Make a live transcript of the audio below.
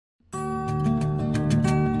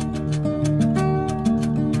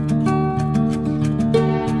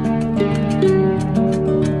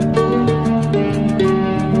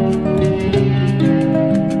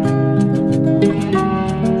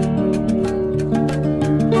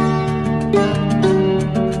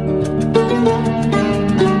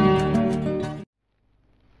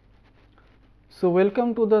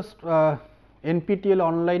welcome to the NPTEL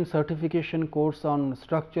online certification course on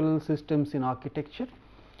structural systems in architecture.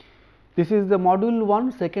 This is the module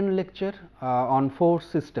 1 second lecture on force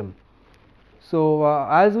system. So,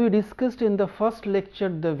 as we discussed in the first lecture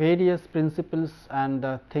the various principles and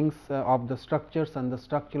things of the structures and the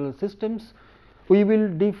structural systems, we will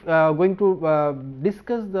going to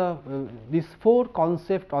discuss the these 4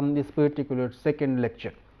 concepts on this particular second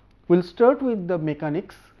lecture. We will start with the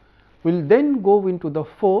mechanics, we will then go into the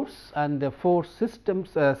force and the force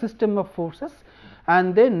systems system of forces,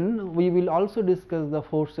 and then we will also discuss the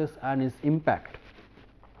forces and its impact.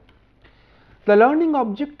 The learning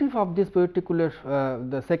objective of this particular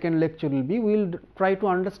the second lecture will be, we will try to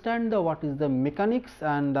understand the what is the mechanics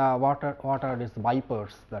and what are its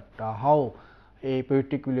vipers, that how a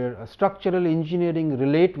particular structural engineering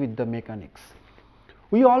relate with the mechanics.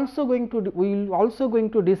 We will also going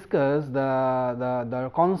to discuss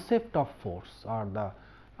the concept of force, or the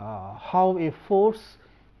how a force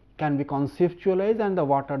can be conceptualized and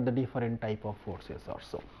what are the different type of forces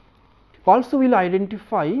also. Also we will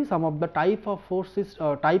identify some of the types of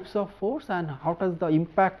force and how does the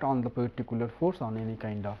impact on the particular force on any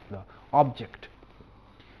kind of the object.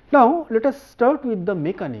 Now, let us start with the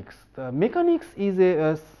mechanics. The mechanics is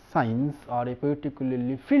a science or a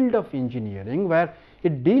particularly field of engineering where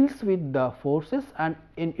it deals with the forces and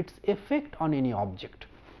in its effect on any object,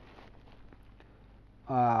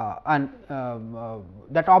 that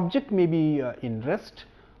object may be in rest,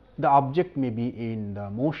 the object may be in the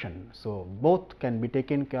motion. So, both can be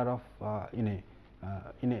taken care of in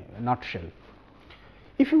a nutshell.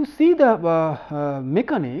 If you see the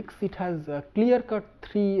mechanics, it has clear cut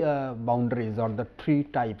 3 boundaries or the 3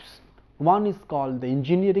 types. One is called the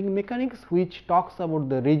engineering mechanics, which talks about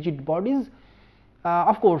the rigid bodies.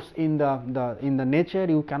 Of course, in the nature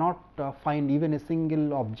you cannot find even a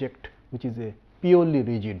single object which is a purely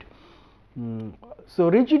rigid. So,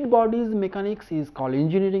 rigid bodies mechanics is called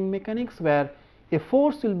engineering mechanics, where a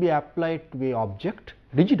force will be applied to a object,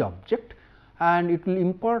 rigid object, and it will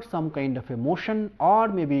impart some kind of a motion, or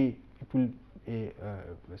maybe it will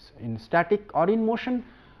in static or in motion,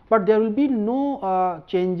 but there will be no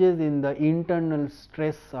changes in the internal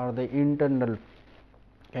stress or the internal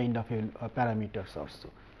kind of a parameters also.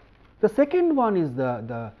 The second one is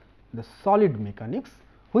the solid mechanics,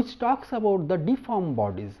 which talks about the deformed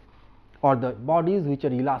bodies or the bodies which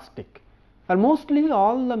are elastic, and mostly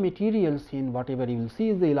all the materials in whatever you will see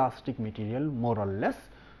is the elastic material more or less.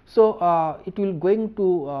 So, it will going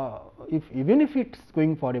to even if it is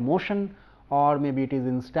going for a motion or maybe it is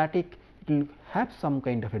in static, it will have some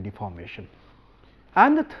kind of a deformation.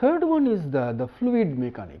 And the third one is the fluid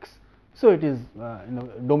mechanics. So, it is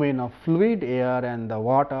domain of fluid, air and the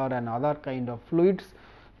water and other kind of fluids.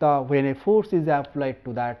 When a force is applied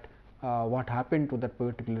to that, what happened to that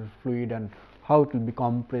particular fluid and how it will be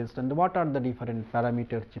compressed and what are the different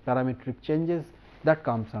parametric changes, that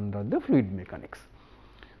comes under the fluid mechanics.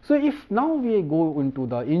 So, if now we go into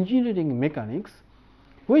the engineering mechanics,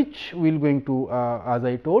 which we will going to as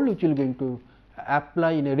I told, which will going to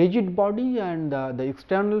apply in a rigid body and the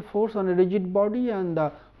external force on a rigid body and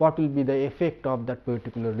what will be the effect of that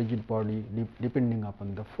particular rigid body depending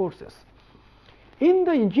upon the forces. In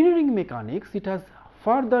the engineering mechanics, it has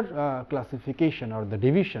further classification or the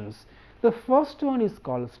divisions. The first one is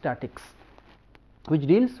called statics, which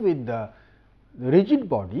deals with the rigid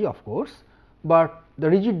body of course, but the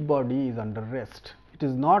rigid body is under rest, it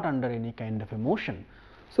is not under any kind of a motion.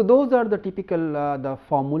 So, those are the typical the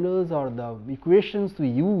formulas or the equations we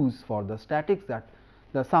use for the statics, that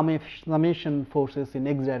the summation forces in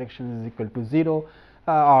x direction is equal to 0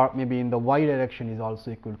 or maybe in the y direction is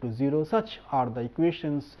also equal to 0. Such are the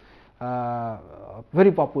equations,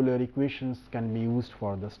 very popular equations can be used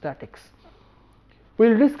for the statics. We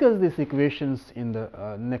will discuss these equations in the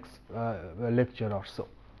next lecture or so.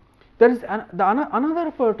 There is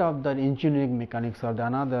another part of the engineering mechanics, or the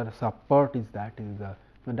another sub part is the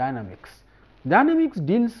dynamics. Dynamics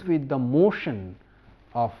deals with the motion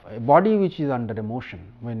of a body which is under a motion,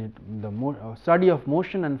 when study of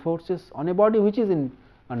motion and forces on a body which is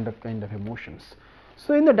under kind of emotions.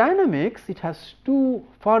 So, in the dynamics it has 2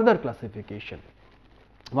 further classification.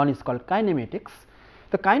 One is called kinematics.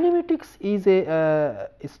 The kinematics is a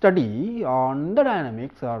study on the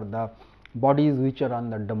dynamics or the bodies which are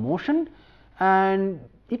under the motion, and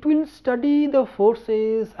it will study the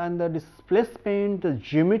forces and the displacement, the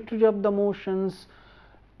geometry of the motions,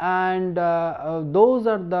 and those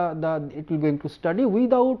are the it will going to study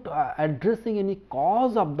without addressing any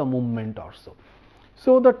cause of the movement also.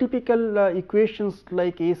 So, the typical equations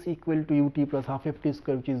like S equal to ut plus half f t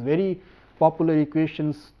square, which is very popular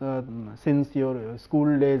equations since your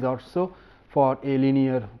school days or so for a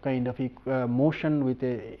linear kind of motion with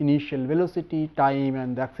a initial velocity, time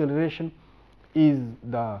and the acceleration is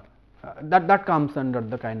the that comes under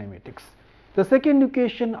the kinematics. The second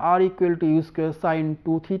equation R equal to u square sine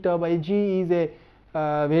 2 theta by g is a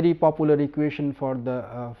very popular equation for the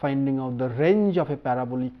finding of the range of a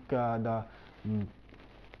parabolic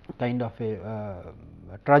kind of a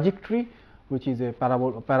trajectory, which is a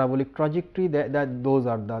parabolic trajectory, that those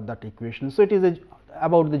are that equation. So, it is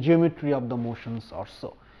about the geometry of the motions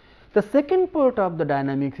also. The second part of the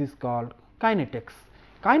dynamics is called kinetics.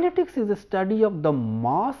 Kinetics is a study of the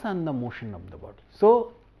mass and the motion of the body.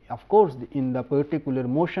 So, of course, in the particular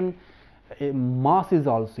motion a mass is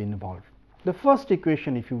also involved. The first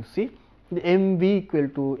equation, if you see, the m v equal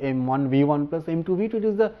to m 1 v 1 plus m 2 v 2, it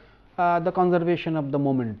is the conservation of the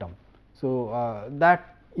momentum. So, that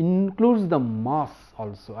includes the mass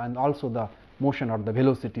also and also the motion or the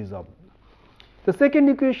velocities of. The second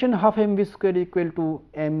equation, half m v square equal to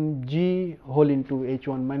m g whole into h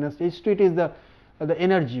 1 minus h 2, it is the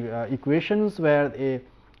energy equations where a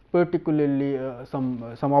particularly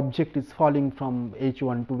some object is falling from h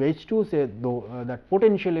 1 to h 2, say though that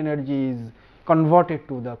potential energy is converted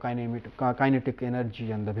to the kinetic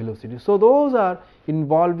energy and the velocity. So, those are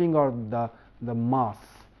involving or the mass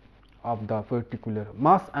of the particular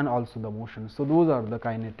mass and also the motion. So, those are the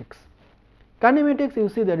kinetics. Kinematics, you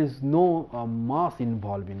see there is no mass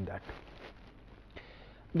involved in that.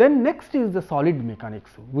 Then next is the solid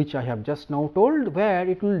mechanics, which I have just now told, where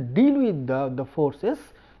it will deal with the forces,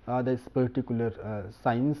 this particular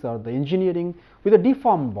science or the engineering with the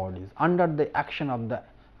deformed bodies under the action of the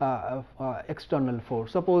external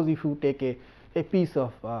force. Suppose if you take a piece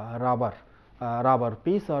of rubber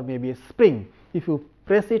piece or maybe a spring, if you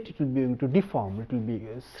press it, it will be going to deform, it will be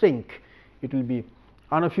shrink, it will be,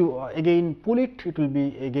 and if you again pull it, it will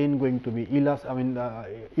be again going to be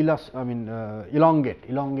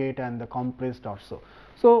elongate and the compressed also.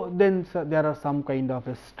 So, then there are some kind of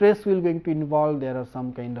a stress will going to involve, there are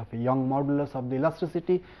some kind of a Young modulus of the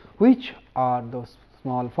elasticity, which are those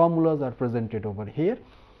small formulas are presented over here.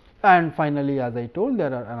 And finally, as I told,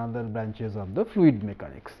 there are another branches of the fluid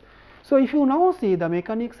mechanics. So, if you now see, the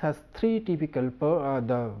mechanics has three typical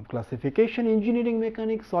the classification: engineering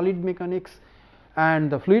mechanics, solid mechanics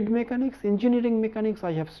and the fluid mechanics. Engineering mechanics,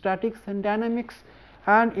 I have statics and dynamics,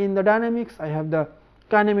 and in the dynamics I have the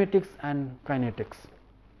kinematics and kinetics.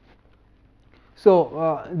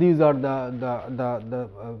 So, these are the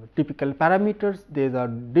typical parameters. These are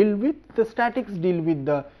deal with the statics, deal with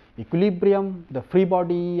the equilibrium, the free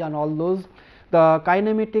body and all those. The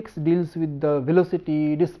kinematics deals with the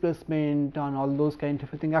velocity, displacement and all those kind of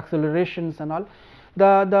thing, accelerations and all.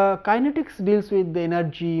 The kinetics deals with the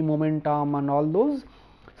energy, momentum and all those.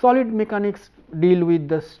 Solid mechanics deal with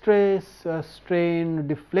the stress, strain,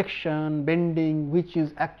 deflection, bending, which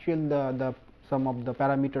is actually the some of the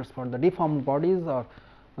parameters for the deformed bodies or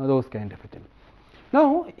those kind of a thing.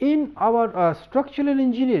 Now, in our structural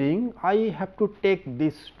engineering, I have to take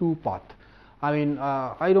these two paths. I mean,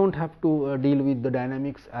 I do not have to deal with the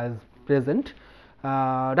dynamics as present.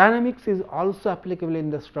 Dynamics is also applicable in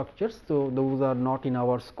the structures. So, those are not in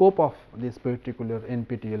our scope of this particular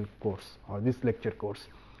NPTEL course or this lecture course.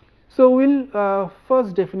 So, we will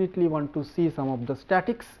first definitely want to see some of the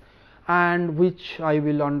statics, and which I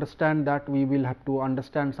will understand that we will have to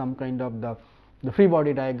understand some kind of the free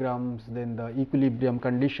body diagrams, then the equilibrium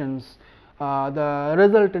conditions, the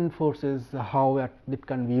resultant forces, how it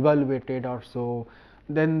can be evaluated or so,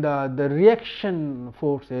 then the reaction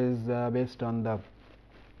forces based on the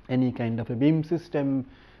any kind of a beam system,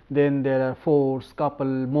 then there are force, couple,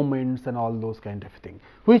 moments and all those kind of thing,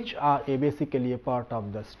 which are basically a part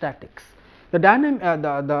of the statics. The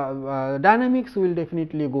dynamics will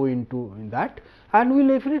definitely go into that, and we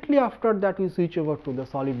will definitely after that we switch over to the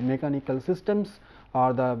solid mechanical systems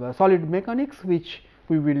or the solid mechanics, which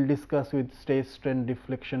we will discuss with stress, strain,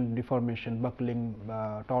 deflection, deformation, buckling,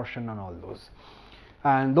 torsion and all those,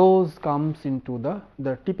 and those comes into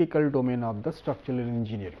the typical domain of the structural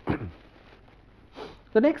engineering.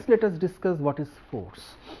 The next, let us discuss what is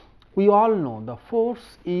force. We all know the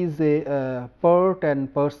force is a part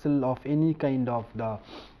and parcel of any kind of the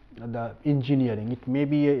engineering. It may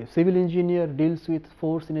be a civil engineer deals with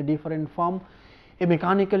force in a different form. A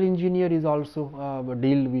mechanical engineer is also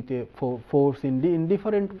deal with a force in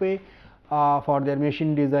different way for their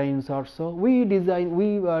machine designs also. We deal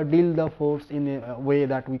the force in a way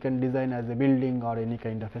that we can design as a building or any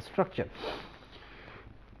kind of a structure.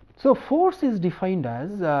 So, force is defined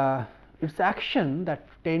as its action that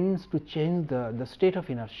tends to change the state of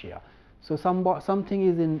inertia. So, something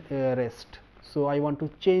is in rest. So, I want to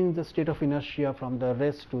change the state of inertia from the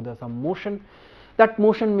rest to the some motion. That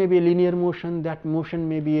motion may be a linear motion, that motion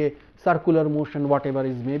may be a circular motion, whatever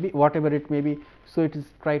it may be. So, it is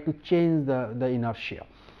try to change the inertia.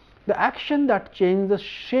 The action that changes the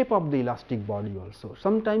shape of the elastic body also.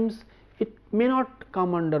 Sometimes it may not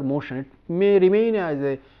come under motion, it may remain as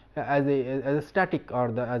a static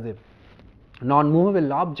or as a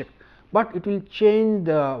non-movable object, but it will change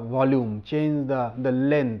the volume, change the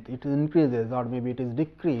length, it increases or maybe it is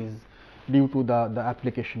decreased due to the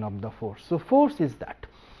application of the force. So, force is that.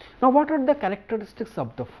 Now, what are the characteristics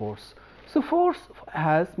of the force? So, force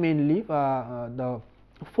has mainly the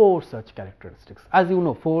 4 such characteristics. As you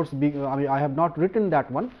know, force I have not written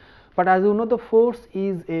that one, but as you know, the force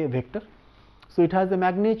is a vector. So, it has a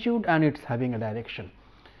magnitude and it is having a direction.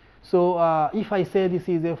 So, if I say this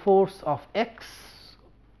is a force of x,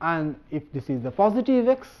 and if this is the positive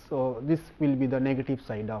x, so this will be the negative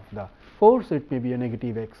side of the force, it may be a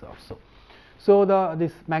negative x also. So,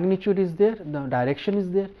 this magnitude is there, the direction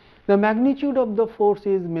is there. The magnitude of the force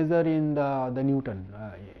is measured in the Newton,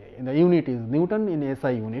 in the unit is Newton in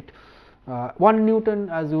SI unit. 1 Newton,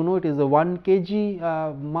 as you know, it is a 1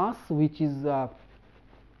 kg mass, which is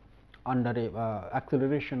under a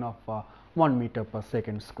acceleration of 1 meter per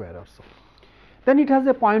second square or so. Then it has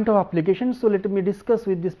a point of application. So, let me discuss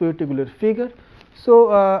with this particular figure.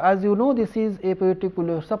 So, as you know, this is a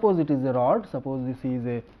particular, suppose it is a rod, suppose this is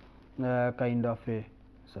a kind of a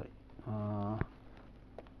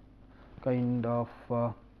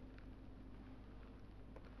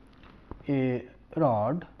a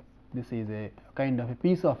rod, this is a kind of a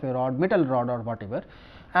piece of a rod, metal rod or whatever,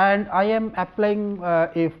 and I am applying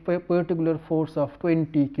a particular force of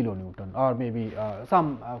 20 kilonewton or maybe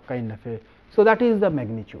some kind of a. So, that is the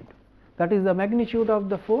magnitude, that is the magnitude of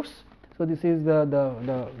the force. So, this is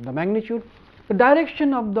the magnitude. The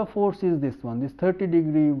direction of the force is this one, this 30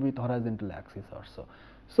 degree with horizontal axis or so.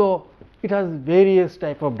 So, it has various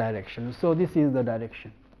type of directions. So, this is the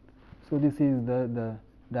direction. So, this is the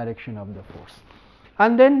direction of the force,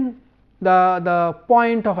 and then the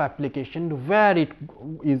point of application where it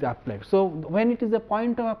is applied. So, when it is a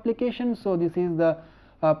point of application, so this is the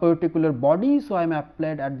particular body. So, I am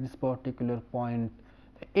applied at this particular point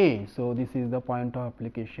A. So, this is the point of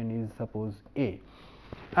application is suppose A,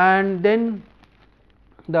 and then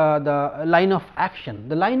the line of action.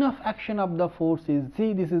 The line of action of the force is,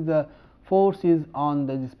 see, this is the force is on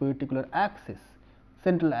this particular axis,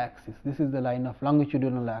 central axis. This is the line of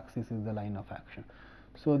longitudinal axis is the line of action.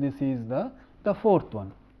 So, this is the fourth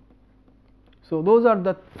one. So, those are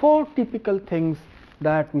the 4 typical things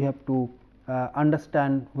that we have to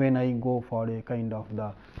understand when I go for a kind of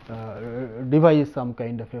the devise some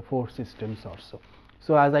kind of a force systems also.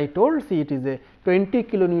 So, as I told, see, it is a 20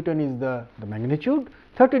 kilonewton is the magnitude,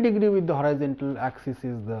 30 degree with the horizontal axis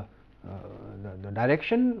is the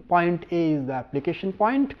direction, point A is the application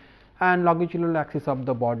point, and longitudinal axis of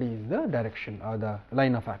the body is the direction or the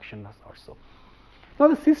line of action also. Now,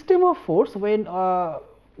 the system of force, when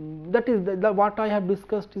that is what I have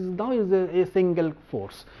discussed is now is a single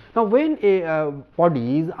force. Now, when a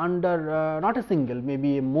body is under not a single,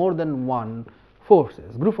 maybe a more than one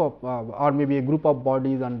forces, group of or maybe a group of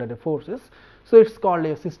bodies under the forces. So, it is called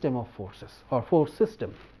a system of forces or force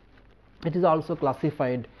system. It is also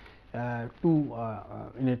classified in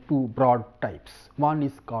 2 broad types. One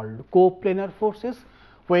is called coplanar forces,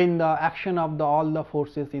 when the action of all the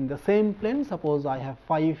forces in the same plane. Suppose I have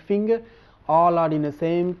 5 fingers, all are in the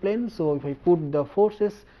same plane. So, if I put the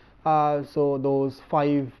forces, so those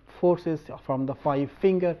 5 forces from the 5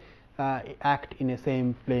 finger act in a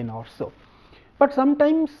same plane also. But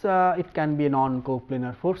sometimes it can be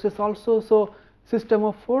non-coplanar forces also. So, system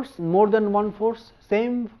of force, more than one force,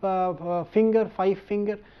 same finger, 5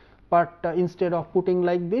 finger, but instead of putting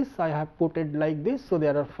like this, I have put it like this. So,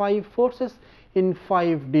 there are 5 forces in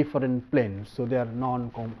 5 different planes. So, they are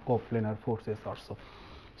non-coplanar forces also.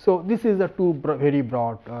 So, this is a very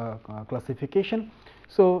broad classification.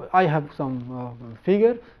 So, I have some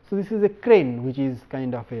figure. So, this is a crane which is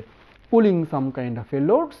kind of a pulling some kind of a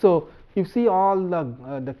load. So, you see all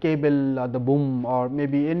the cable or the boom or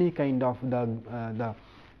maybe any kind of the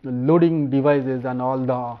loading devices and all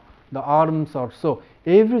the arms or so,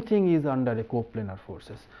 everything is under a coplanar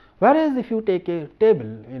forces. Whereas, if you take a table,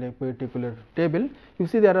 in a particular table, you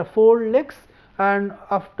see there are 4 legs, and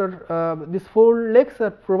after these 4 legs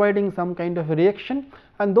are providing some kind of a reaction,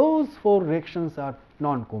 and those 4 reactions are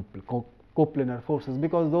non-coplanar forces,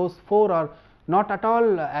 because those 4 are not at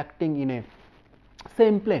all acting in a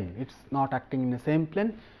same plane. It is not acting in the same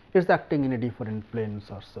plane, it is acting in a different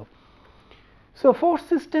planes or so. So, force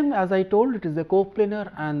system, as I told, it is the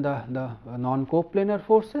coplanar and the non-coplanar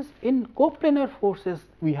forces. In coplanar forces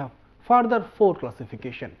we have further 4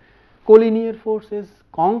 classification: collinear forces,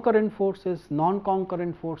 concurrent forces,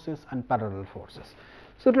 non-concurrent forces and parallel forces.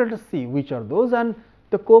 So, let us see which are those, and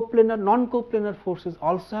the coplanar non-coplanar forces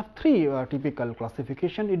also have 3 typical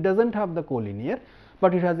classification. It does not have the collinear,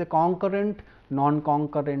 but it has a concurrent,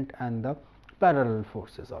 non-concurrent and the parallel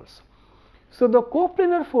forces also. So, the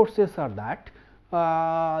coplanar forces are that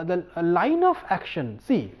the line of action,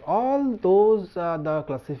 see all those the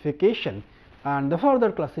classification and the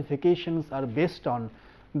further classifications are based on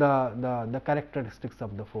the characteristics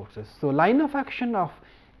of the forces. So, line of action of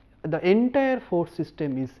the entire force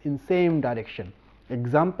system is in same direction.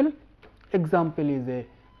 Example is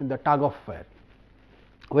the tug of war,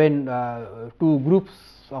 when 2 groups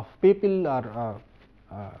of people are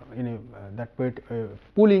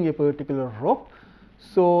pulling a particular rope.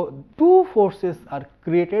 So, 2 forces are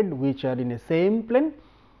created which are in a same plane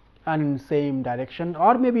and in same direction,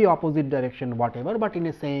 or maybe opposite direction whatever, but in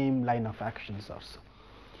a same line of actions also.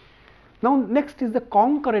 Now, next is the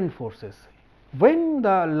concurrent forces. When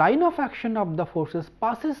the line of action of the forces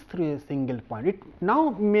passes through a single point, it now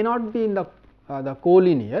may not be in the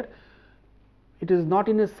collinear, it is not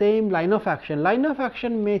in the same line of action. Line of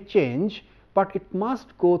action may change, but it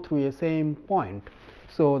must go through a same point.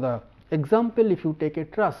 So, the example, if you take a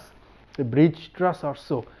truss, a bridge truss or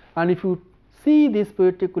so, and if you see these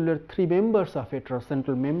particular 3 members of a truss,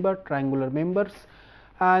 central member, triangular members,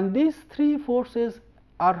 and these 3 forces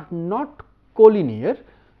are not collinear,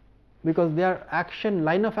 because their action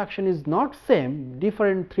line of action is not same,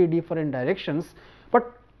 3 different directions,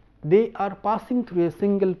 but they are passing through a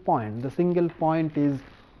single point. The single point is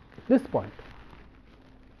this point,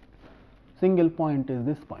 single point is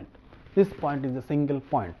this point, this point is a single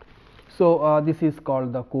point. So, this is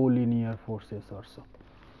called the collinear forces also.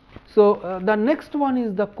 So, the next one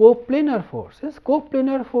is the coplanar forces.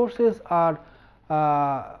 Coplanar forces are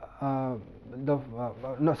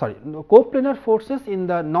coplanar forces in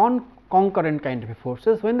the non-concurrent kind of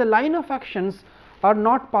forces, when the line of actions are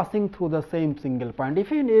not passing through the same single point.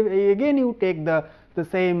 If again you take the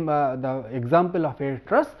same the example of a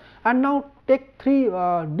truss, and now take 3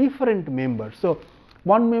 different members. So,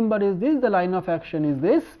 one member is this, the line of action is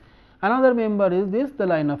this, another member is this, the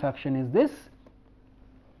line of action is this,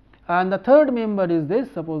 and the third member is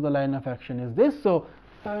this, suppose the line of action is this. So,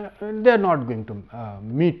 they are not going to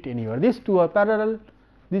meet anywhere. These 2 are parallel,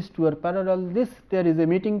 these 2 are parallel, this there is a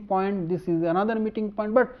meeting point, this is another meeting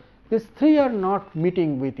point, but these 3 are not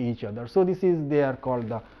meeting with each other. So, this is they are called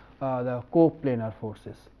the coplanar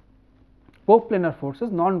forces. Coplanar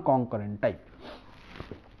forces, non-concurrent type.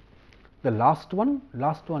 The last one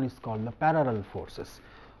is called the parallel forces.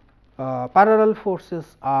 Parallel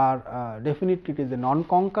forces are definitely it is a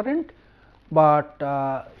non-concurrent, but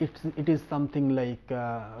it is something like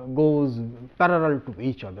goes parallel to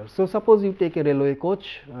each other. So, suppose you take a railway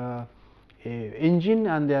coach, a engine,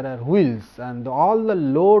 and there are wheels, and all the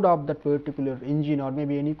load of that particular engine or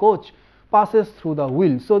maybe any coach passes through the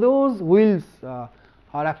wheels. So, those wheels are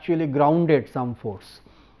actually grounded some force,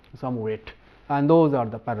 some weight, and those are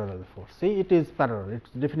the parallel force. See, it is parallel, it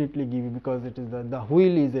is definitely given because it is the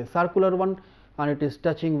wheel is a circular one and it is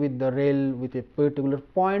touching with the rail with a particular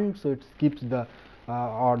point. So, it keeps the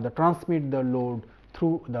or the transmit the load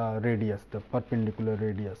through the radius, the perpendicular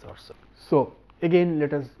radius also. So, again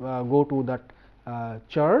let us go to that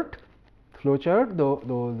chart, flow chart, the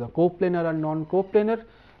coplanar and non-coplanar,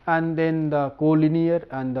 and then the collinear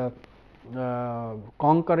and the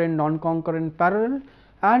concurrent, non-concurrent, parallel,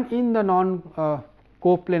 and in the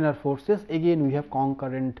coplanar forces again we have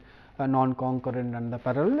concurrent, non-concurrent and the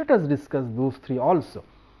parallel. Let us discuss those 3 also.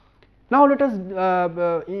 Now, let us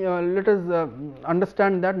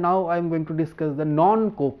understand that now I am going to discuss the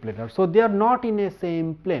non-coplanar. So, they are not in a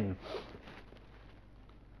same plane,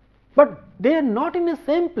 but they are not in a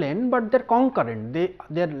same plane, but they are concurrent,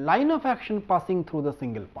 their line of action passing through the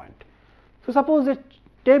single point. So, suppose a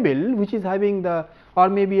table which is having the or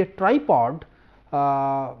maybe a tripod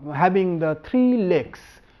having the 3 legs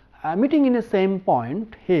meeting in a same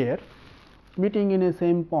point here, meeting in a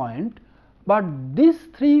same point, but these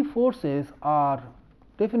 3 forces are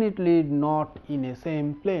definitely not in a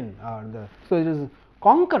same plane. So, it is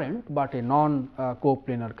concurrent, but a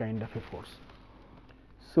non-coplanar kind of a force.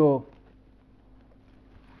 So,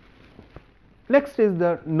 next is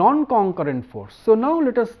the non-concurrent force. So, now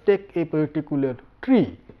let us take a particular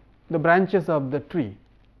tree, the branches of the tree,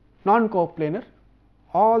 non-coplanar,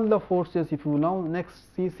 all the forces. If you now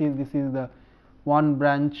next see this is the one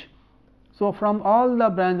branch. So, from all the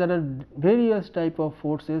branch there are various type of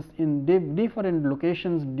forces in different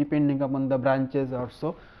locations depending upon the branches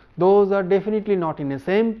also. Those are definitely not in a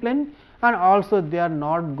same plane, and also they are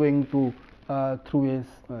not going to through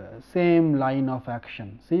a same line of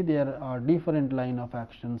action. See, there are different line of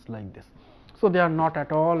actions like this. So, they are not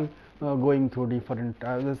at all going through different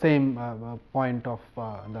the same point of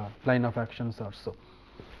the line of actions also.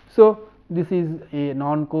 So, this is a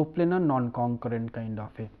non-coplanar, non-concurrent kind of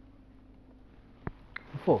a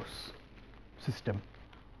force system.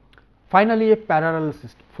 Finally, a parallel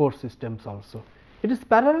force systems also. It is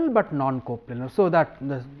parallel, but non-coplanar. So, that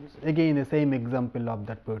again the same example of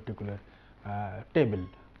that particular table,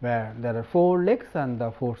 where there are 4 legs and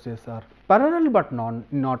the forces are parallel, but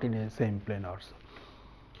not in a same plane also.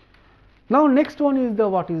 Now, next one is the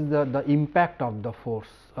what is the impact of the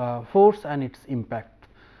force and its impact.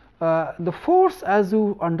 The force, as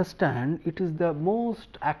you understand, it is the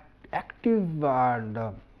most active and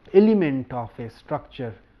element of a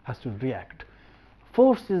structure has to react.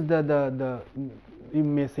 Force is the you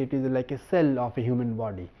may say it is like a cell of a human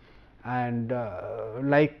body, and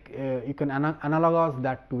you can analogize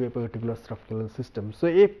that to a particular structural system. So,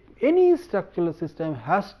 if any structural system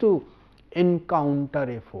has to encounter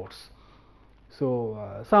a force,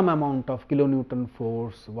 so some amount of kilonewton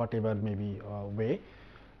force, whatever may be way,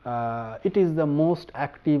 it is the most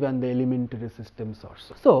active and the elementary systems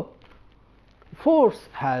also. So, force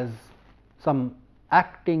has some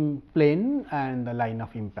acting plane and the line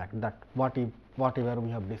of impact, that whatever we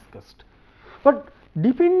have discussed. But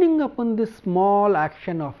depending upon the small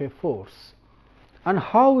action of a force and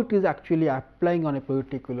how it is actually applying on a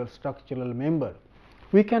particular structural member,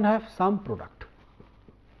 we can have some product.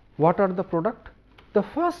 What are the product? The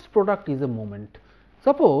first product is a moment.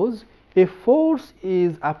 Suppose a force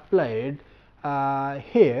is applied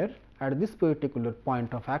here at this particular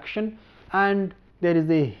point of action, and there is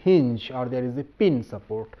a hinge or there is a pin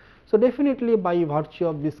support. So, definitely by virtue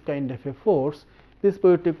of this kind of a force, this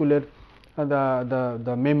particular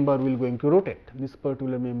the member will going to rotate, this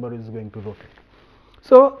particular member is going to rotate.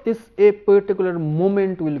 So, this a particular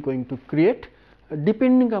moment will going to create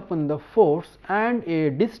depending upon the force and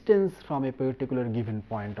a distance from a particular given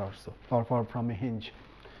point also, or from a hinge.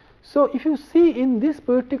 So, if you see in this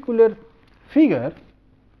particular figure,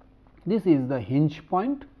 this is the hinge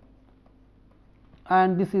point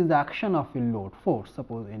and this is the action of a load force,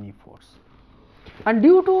 suppose any force. And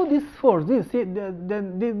due to this force,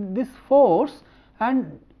 this force,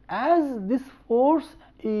 and as this force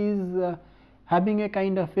is having a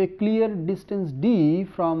kind of a clear distance d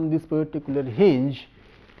from this particular hinge,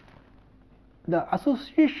 the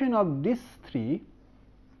association of these 3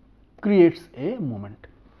 creates a moment.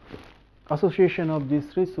 Association of these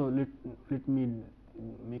 3, so let me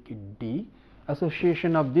make it d.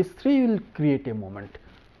 Association of these 3 will create a moment,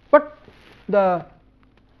 but the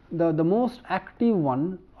most active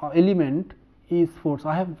one element is force.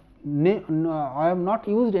 I have not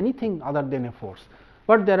used anything other than a force,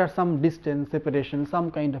 but there are some distance, separation,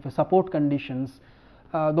 some kind of a support conditions,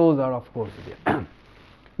 those are of course there.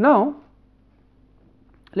 Now,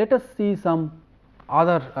 let us see some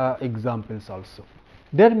other examples also.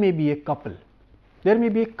 There may be a couple,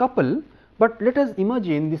 but let us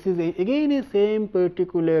imagine this is again a same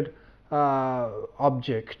particular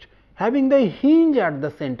object having the hinge at the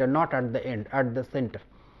center, not at the end, at the center.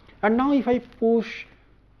 And now, if I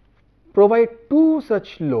provide 2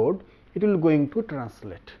 such load, it will going to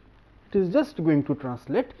translate. It is just going to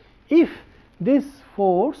translate if this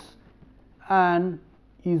force and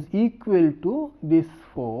is equal to this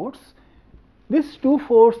force. These 2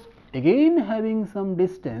 force again having some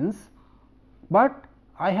distance, but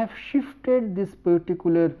I have shifted this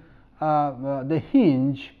particular the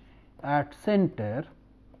hinge at center,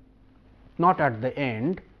 not at the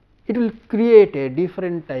end. It will create a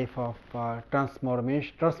different type of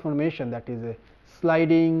transformation, that is a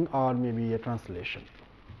sliding or maybe a translation.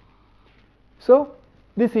 So,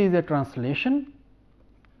 this is a translation,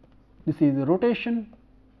 this is a rotation,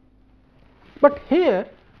 but here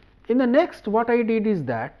in the next what I did is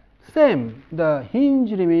that same, the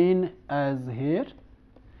hinge remain as here,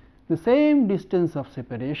 the same distance of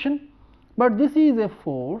separation, but this is a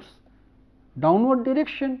force downward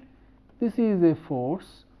direction, this is a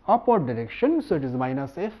force upward direction. So, it is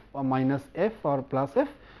minus f or plus f.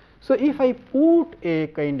 So, if I put a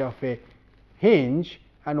kind of a hinge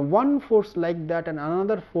and one force like that and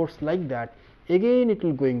another force like that, again it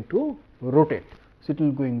will going to rotate. So, it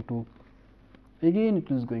will going to again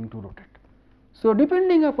it is going to rotate. So,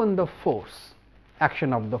 depending upon the force,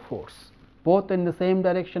 action of the force, both in the same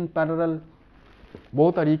direction parallel,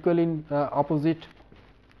 both are equal in opposite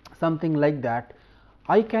something like that,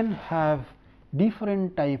 I can have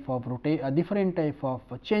different type of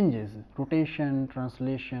changes, rotation,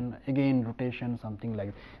 translation, again rotation, something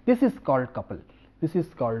like that. This is called couple. This is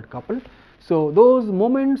called couple. So, those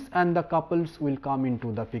moments and the couples will come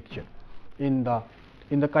into the picture in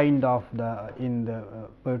the kind of the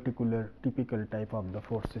particular typical type of the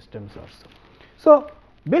force systems also. So,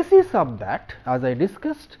 basis of that, as I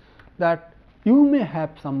discussed, that you may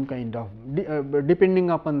have some kind of depending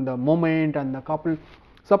upon the moment and the couple.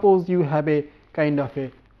 Suppose you have a kind of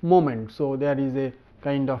a moment. So, there is a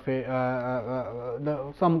kind of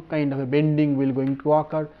a some kind of a bending will going to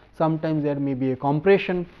occur. Sometimes there may be a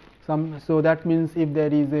compression. So, that means if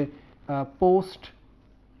there is a post,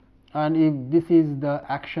 and if this is the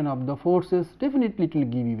action of the forces, definitely it will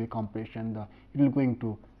give you a compression, it will going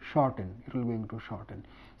to shorten, it will going to shorten.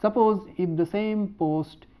 Suppose if the same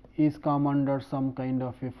post is come under some kind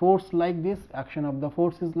of a force like this, action of the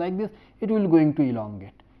force is like this, it will going to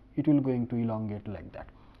elongate, it will going to elongate like that.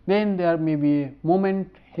 Then there may be a moment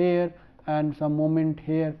here and some moment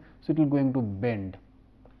here, so it will going to bend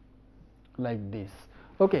like this.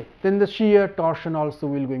 Okay. Then the shear torsion also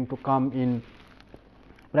will going to come in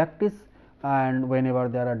practice, and whenever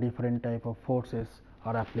there are different type of forces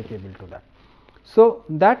are applicable to that. So,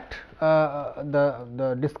 that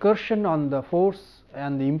the discussion on the force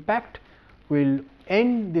and the impact will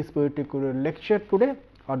end this particular lecture today,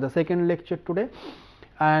 or the second lecture today.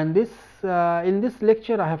 And this in this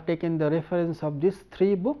lecture I have taken the reference of these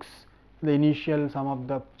 3 books, the initial some of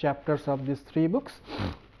the chapters of these 3 books.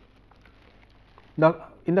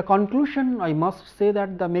 In the conclusion, I must say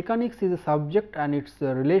that the mechanics is a subject and its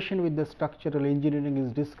relation with the structural engineering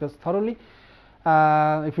is discussed thoroughly.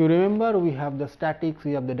 If you remember, we have the statics,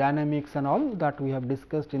 we have the dynamics and all that we have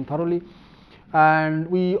discussed in thoroughly, and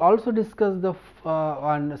we also discussed the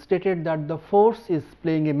and stated that the force is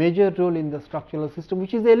playing a major role in the structural system,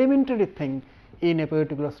 which is the elementary thing in a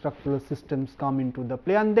particular structural systems come into the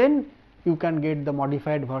play, and then you can get the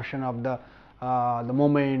modified version of the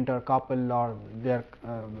moment or couple or their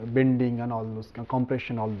bending and all those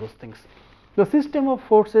compression, all those things. The system of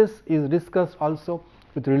forces is discussed also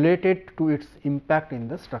with related to its impact in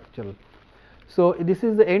the structural. So, this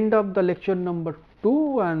is the end of the lecture number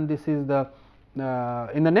 2, and this is the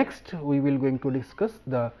in the next we will going to discuss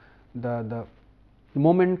the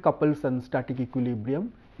moment couples and static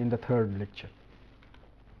equilibrium in the third lecture.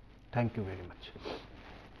 Thank you very much.